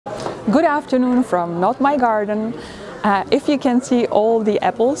Good afternoon from Not My Garden. If you can see all the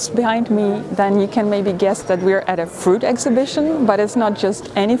apples behind me, then you can maybe guess that we're at a fruit exhibition, but it's not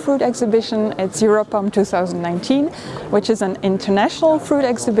just any fruit exhibition, it's EUROPOM 2019, which is an international fruit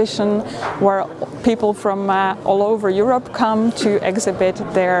exhibition where people from all over Europe come to exhibit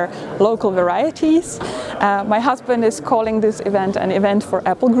their local varieties. My husband is calling this event an event for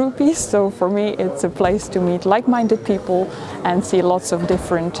apple groupies, so for me it's a place to meet like-minded people and see lots of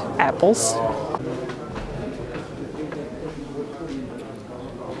different apples.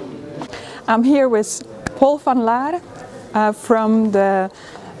 I'm here with Paul van Laar from the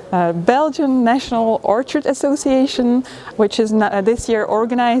Belgian National Orchard Association, which is this year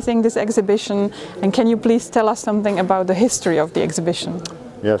organizing this exhibition. And can you please tell us something about the history of the exhibition?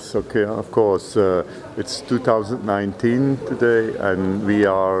 Yes, okay, of course. It's 2019 today, and we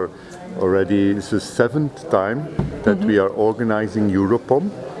are already, it's the 7th time that we are organizing EUROPOM.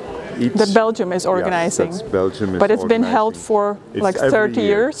 That Belgium is organizing, yes, Belgium is but it's organizing. been held for like 30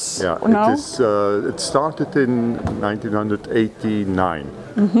 years. Yeah, now? It started in 1989,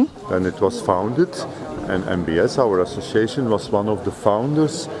 and it was founded, and MBS, our association, was one of the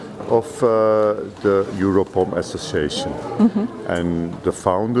founders of the EUROPOM Association. And the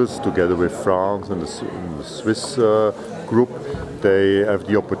founders, together with France and the Swiss group, they have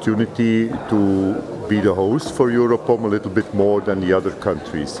the opportunity to be the host for EUROPOM a little bit more than the other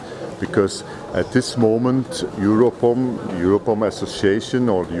countries. Because at this moment, EUROPOM Association,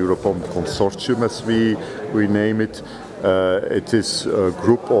 or the EUROPOM Consortium as we name it, it is a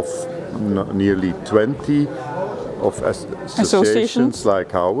group of nearly 20 of associations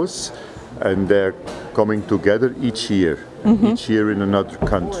like ours, and they're coming together each year in another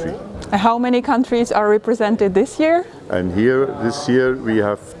country. How many countries are represented this year? And here, this year, we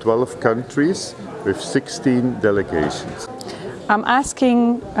have 12 countries with 16 delegations. I'm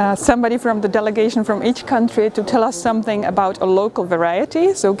asking somebody from the delegation from each country to tell us something about a local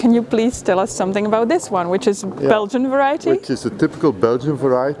variety. So can you please tell us something about this one, which is a Belgian variety? Which is a typical Belgian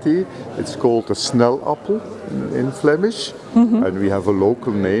variety. It's called a SNELL apple in Flemish. And we have a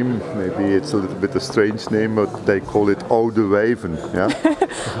local name, maybe it's a little bit a strange name, but they call it Oude Wijven. Yeah?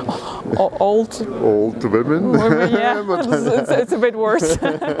 Old women. Yeah, it's a bit worse.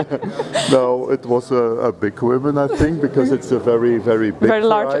 No, it was a big woman, I think, because it's a very big very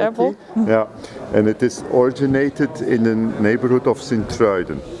large variety. apple. Yeah, and it is originated in the neighborhood of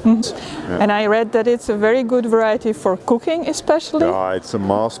Sint-Truiden. Yeah. And I read that it's a very good variety for cooking, especially. Yeah, it's a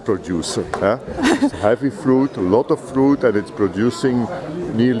mass producer. Yeah? It's heavy fruit, a lot of fruit, and it's producing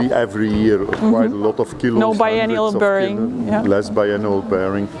nearly every year quite a lot of kilos. No biennial bearing. Yeah. Less biennial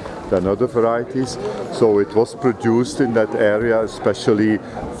bearing than other varieties. So it was produced in that area especially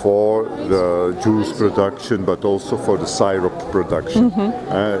for the juice production, but also for the syrup production.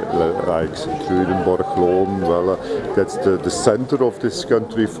 Like Trudenborg-Loon, well, that's the center of this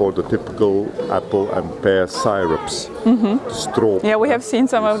country for the typical apple and pear syrups. Stroop. Yeah, we have seen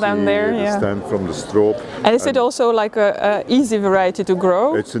some of them there. Yeah. Stand from the stroop. And is it also like an easy variety to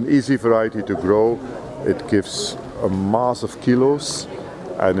grow? It's an easy variety to grow. It gives a mass of kilos.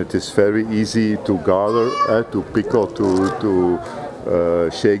 And it is very easy to gather, to pick or to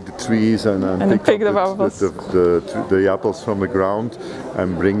shake the trees and pick up the apples from the ground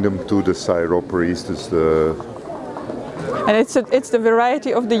and bring them to the syruperies. And it's the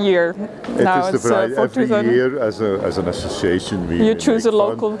variety of the year. It is the variety every year as an association. You choose a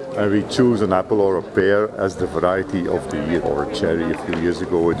local. And we choose an apple or a pear as the variety of the year, or a cherry. A few years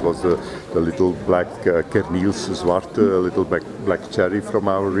ago it was the little black Kerniels Zwarte, a little black cherry from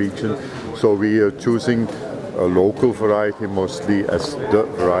our region. So we are choosing a local variety mostly as the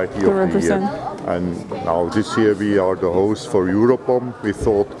variety of the year. And now this year we are the host for EUROPOM. We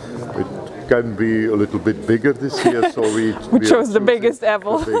thought it can be a little bit bigger this year, so we chose the biggest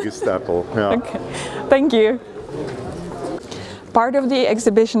apple. The biggest apple, yeah. Okay. Thank you. Part of the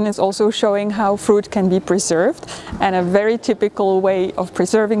exhibition is also showing how fruit can be preserved, and a very typical way of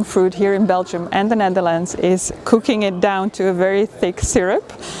preserving fruit here in Belgium and the Netherlands is cooking it down to a very thick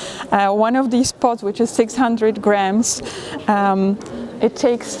syrup. One of these pots, which is 600 grams, it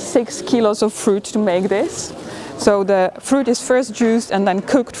takes 6 kilos of fruit to make this. So the fruit is first juiced and then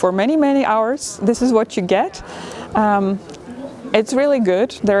cooked for many hours. This is what you get. It's really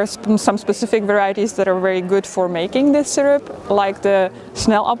good. There are some specific varieties that are very good for making this syrup, like the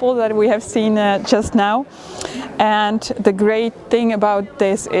SNELL apple that we have seen just now. And the great thing about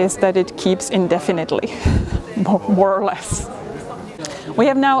this is that it keeps indefinitely, more or less. We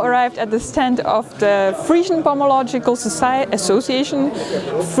have now arrived at the stand of the Frisian Pomological Association.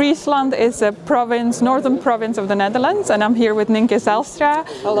 Friesland is a province, northern province of the Netherlands, and I'm here with Nienke Zijlstra,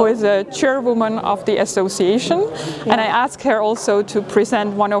 who is a chairwoman of the association. Yeah. And I asked her also to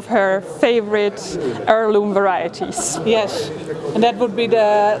present one of her favorite heirloom varieties. Yes, and that would be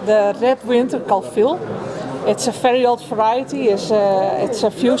the red winter Calfil. It's a very old variety, it's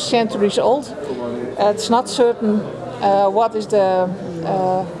a few centuries old. It's not certain what is the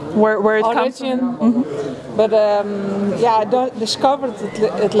where it origin, comes from. But yeah, I discovered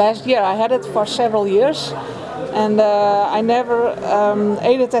it last year. I had it for several years, and I never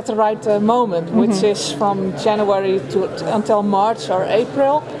ate it at the right moment, which is from January until March or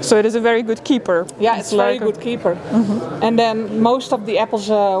April. So it is a very good keeper. Yeah, it's a very good keeper. And then most of the apples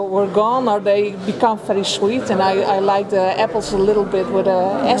were gone, or they become very sweet, and I like the apples a little bit with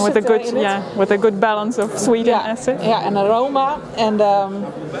acid with a good, in it. with a good balance of sweet and acid. Yeah, and aroma. And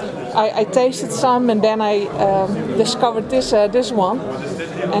I tasted some, and then I discovered this one,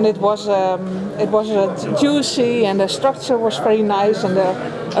 and it was juicy, and the structure was very nice, and the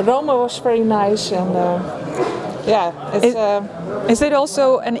aroma was very nice, and yeah, it's. Is it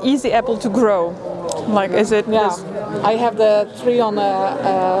also an easy apple to grow? Like, is it? Yeah, I have the tree on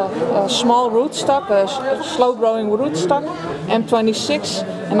a small rootstock, a slow-growing rootstock, M26,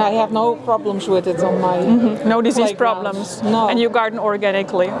 and I have no problems with it on my. No disease problems. No. And you garden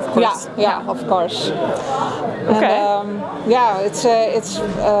organically, of course. Yeah, of course. Okay. And, yeah, it's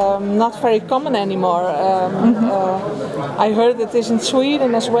not very common anymore. I heard it is in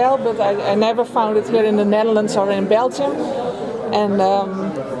Sweden as well, but I never found it here in the Netherlands or in Belgium. And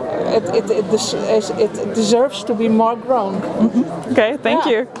it deserves to be more grown. Okay, thank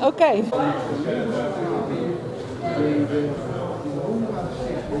you. Okay.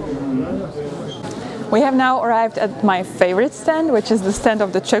 We have now arrived at my favorite stand, which is the stand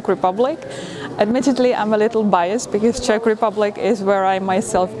of the Czech Republic. Admittedly, I'm a little biased because Czech Republic is where I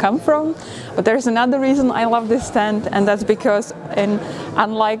myself come from, but there's another reason I love this stand, and that's because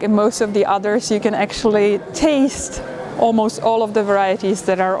unlike in most of the others, you can actually taste almost all of the varieties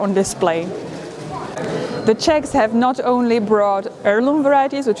that are on display. The Czechs have not only brought heirloom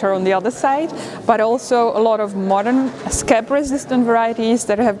varieties, which are on the other side, but also a lot of modern scab-resistant varieties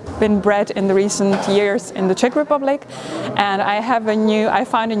that have been bred in the recent years in the Czech Republic. And I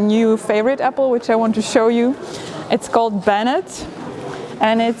found a new favorite apple, which I want to show you. It's called Bennett,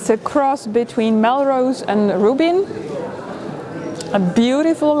 and it's a cross between Melrose and Rubin. A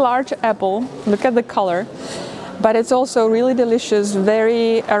beautiful large apple. Look at the color. But it's also really delicious,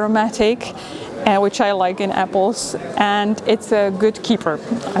 very aromatic, which I like in apples, and it's a good keeper,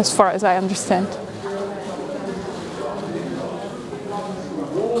 as far as I understand.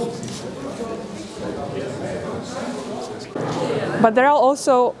 But there are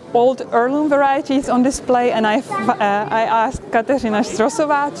also old heirloom varieties on display, and I asked Kateřina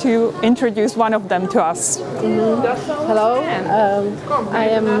Štrosová to introduce one of them to us. Hello, I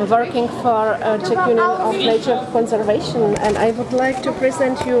am working for Czech Union of Nature Conservation, and I would like to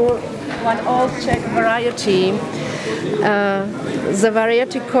present you one old Czech variety. The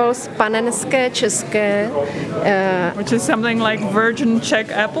variety called Panenské české. Which is something like virgin Czech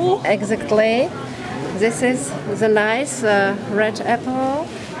apple? Exactly. This is the nice red apple,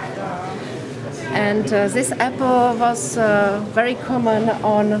 and this apple was very common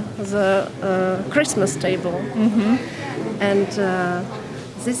on the Christmas table. And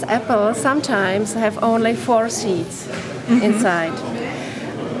this apple sometimes have only 4 seeds inside.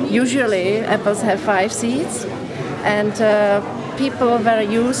 Usually apples have 5 seeds, and people were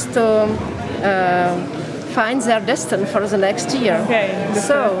used to find their destiny for the next year. Okay.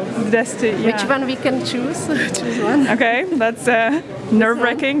 So, destiny. which one we can choose? Choose one. Okay, that's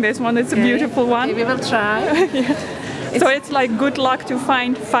nerve-wracking. This one is a beautiful one. Okay, we will try. So it's like good luck to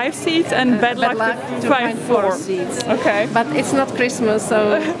find 5 seeds and bad luck to find 4 seeds. Okay. But it's not Christmas,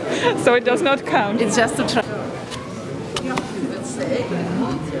 so so it does not count. it's just to try.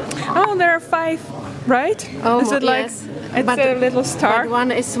 Oh, there are 5, right? Oh, is it like yes. it's a little star? But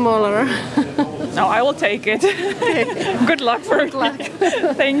one is smaller. No, I will take it. Good luck for me.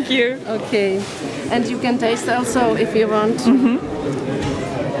 Thank you. Okay. And you can taste also if you want.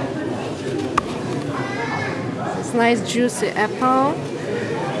 It's nice juicy apple.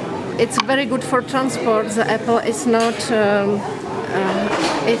 It's very good for transport. The apple is not,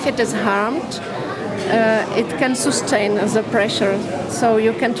 if it is harmed, it can sustain the pressure. So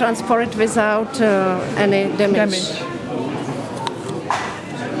you can transport it without any damage.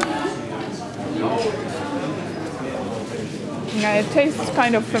 Yeah, it tastes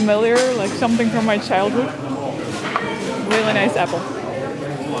kind of familiar, like something from my childhood. Really nice apple.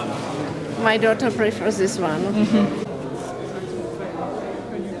 My daughter prefers this one.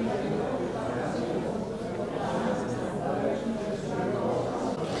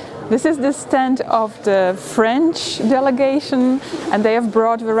 This is the stand of the French delegation, and they have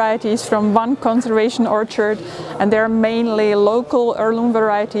brought varieties from one conservation orchard, and they're mainly local heirloom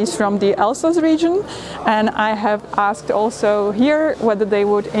varieties from the Alsace region. And I have asked also here whether they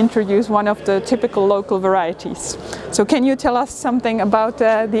would introduce one of the typical local varieties. So can you tell us something about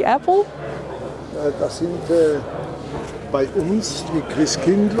the apple? Das sind bei uns die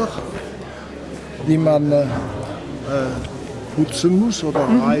Christkindler, die man putzen muss oder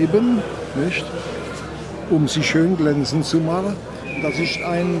reiben, nicht? Um sie schön glänzend zu machen. Das ist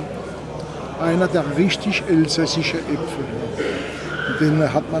einer der richtig elsässischen Äpfel.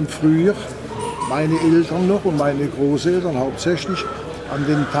 Den hat man früher, meine Eltern noch und meine Großeltern hauptsächlich, an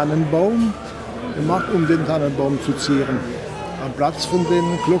den Tannenbaum gemacht, um den Tannenbaum zu zieren. Am Platz von den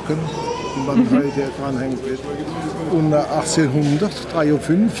Glocken, die man heute dranhängt. Und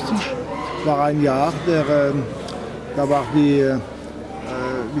 1853 war ein Jahr, da war die,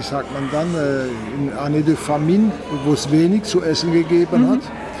 wie sagt man dann, in Année de Famine, wo es wenig zu essen gegeben hat,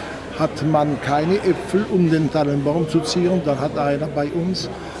 hat man keine Äpfel, um den Tannenbaum zu zieren. Dann hat einer bei uns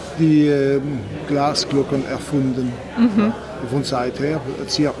die Glasglocken erfunden. Von seither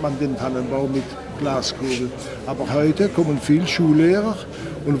ziert man den Tannenbaum mit Glaskugel. Aber heute kommen viele Schullehrer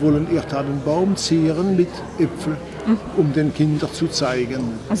und wollen ihr Tannenbaum zieren mit Äpfeln, um den Kindern zu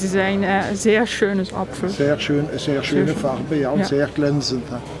zeigen. Es ist ein sehr schönes Apfel. Sehr schöne Farbe, ja, und sehr glänzend.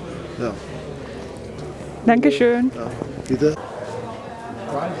 Ja. Dankeschön. Ja, bitte.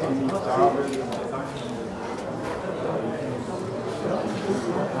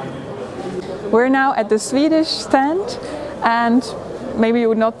 We're now at the Swedish stand, and maybe you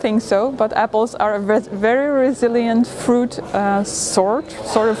would not think so, but apples are a very resilient fruit sort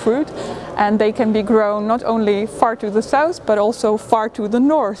of fruit, and they can be grown not only far to the south but also far to the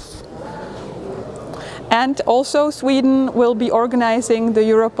north. And also Sweden will be organizing the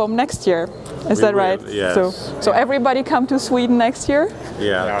EUROPOM next year. Is that right? Yes. So everybody come to Sweden next year?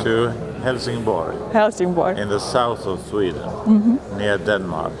 Yeah, to Helsingborg. Helsingborg. In the south of Sweden, near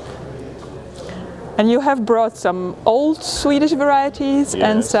Denmark. And you have brought some old Swedish varieties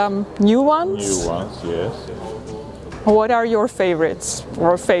and some new ones? New ones, yes. What are your favorites,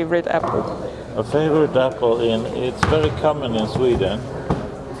 or favorite apple? A favorite apple, it's very common in Sweden.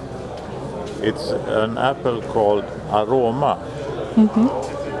 It's an apple called aroma.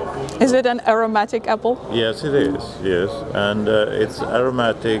 Is it an aromatic apple? Yes, it is, yes. And it's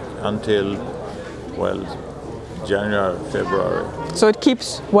aromatic until, well, January, February. So it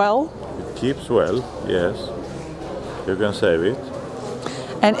keeps well? Keeps well, yes. You can save it.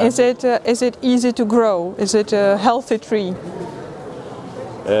 And is it easy to grow? Is it a healthy tree?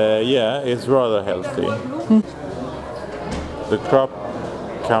 Yeah, it's rather healthy. The crop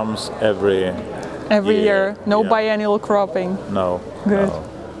comes every year. No biennial cropping. No. Good. No.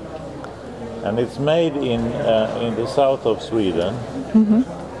 And it's made in the south of Sweden.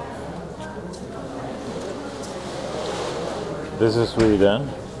 This is Sweden.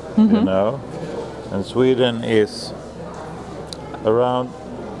 You know, and Sweden is around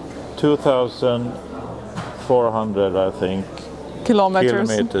 2,400, I think, kilometers.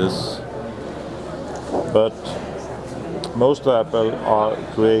 But most apple are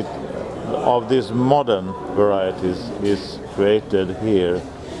of these modern varieties is created here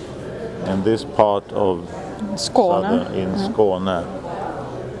in this part of Skåne. Skåne.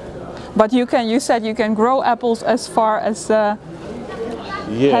 But you said you can grow apples as far as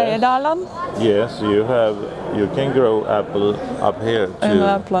Yes. Yes, you can grow apple up here too. In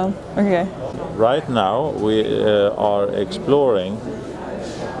Lapland, okay. Right now we are exploring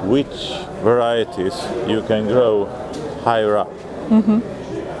which varieties you can grow higher up.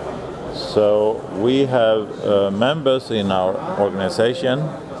 So we have members in our organization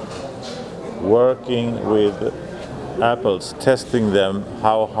working with apples, testing them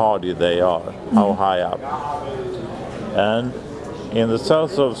how hardy they are, how high up. And in the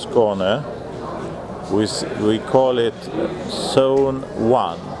south of Skåne, we call it Zone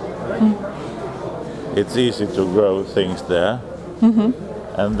 1. It's easy to grow things there.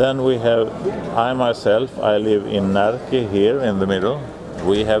 And then we have, I live in Närke here in the middle.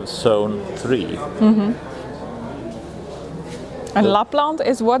 We have Zone 3. And Lapland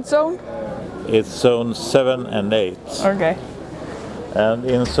is what zone? It's Zone 7 and 8. Okay. And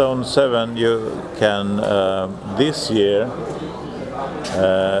in Zone 7 you can, this year,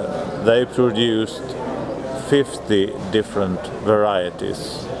 they produced 50 different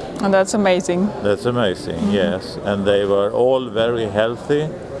varieties. And that's amazing. That's amazing, yes. And they were all very healthy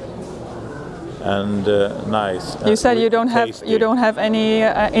and nice. You said you don't have any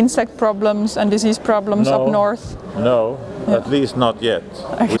insect problems and disease problems up north. No, at least not yet.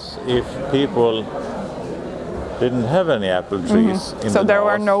 If people didn't have any apple trees in so the there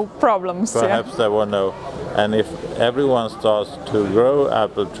were north, no problems. perhaps there were no. And if everyone starts to grow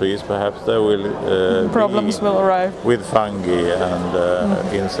apple trees, perhaps there will problems will arrive with fungi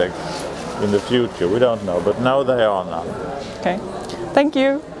and insects in the future. We don't know, but now they are none. Okay, thank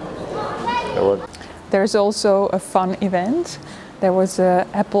you. There's also a fun event. There was a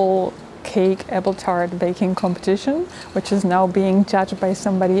apple tart baking competition, which is now being judged by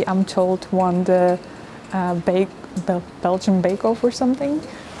somebody I'm told won the Belgian Bake Off or something.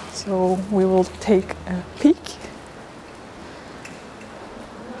 So we will take a peek.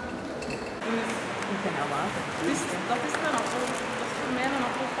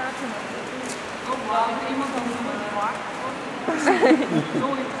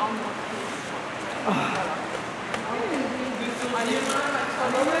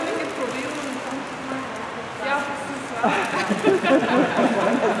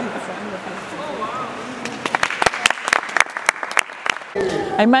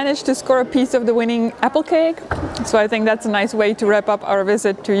 I managed to score a piece of the winning apple cake, so I think that's a nice way to wrap up our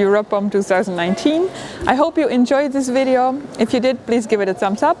visit to EUROPOM 2019. I hope you enjoyed this video. If you did, please give it a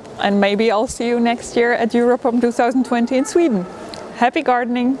thumbs up, and maybe I'll see you next year at EUROPOM 2020 in Sweden. Happy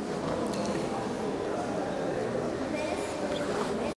gardening!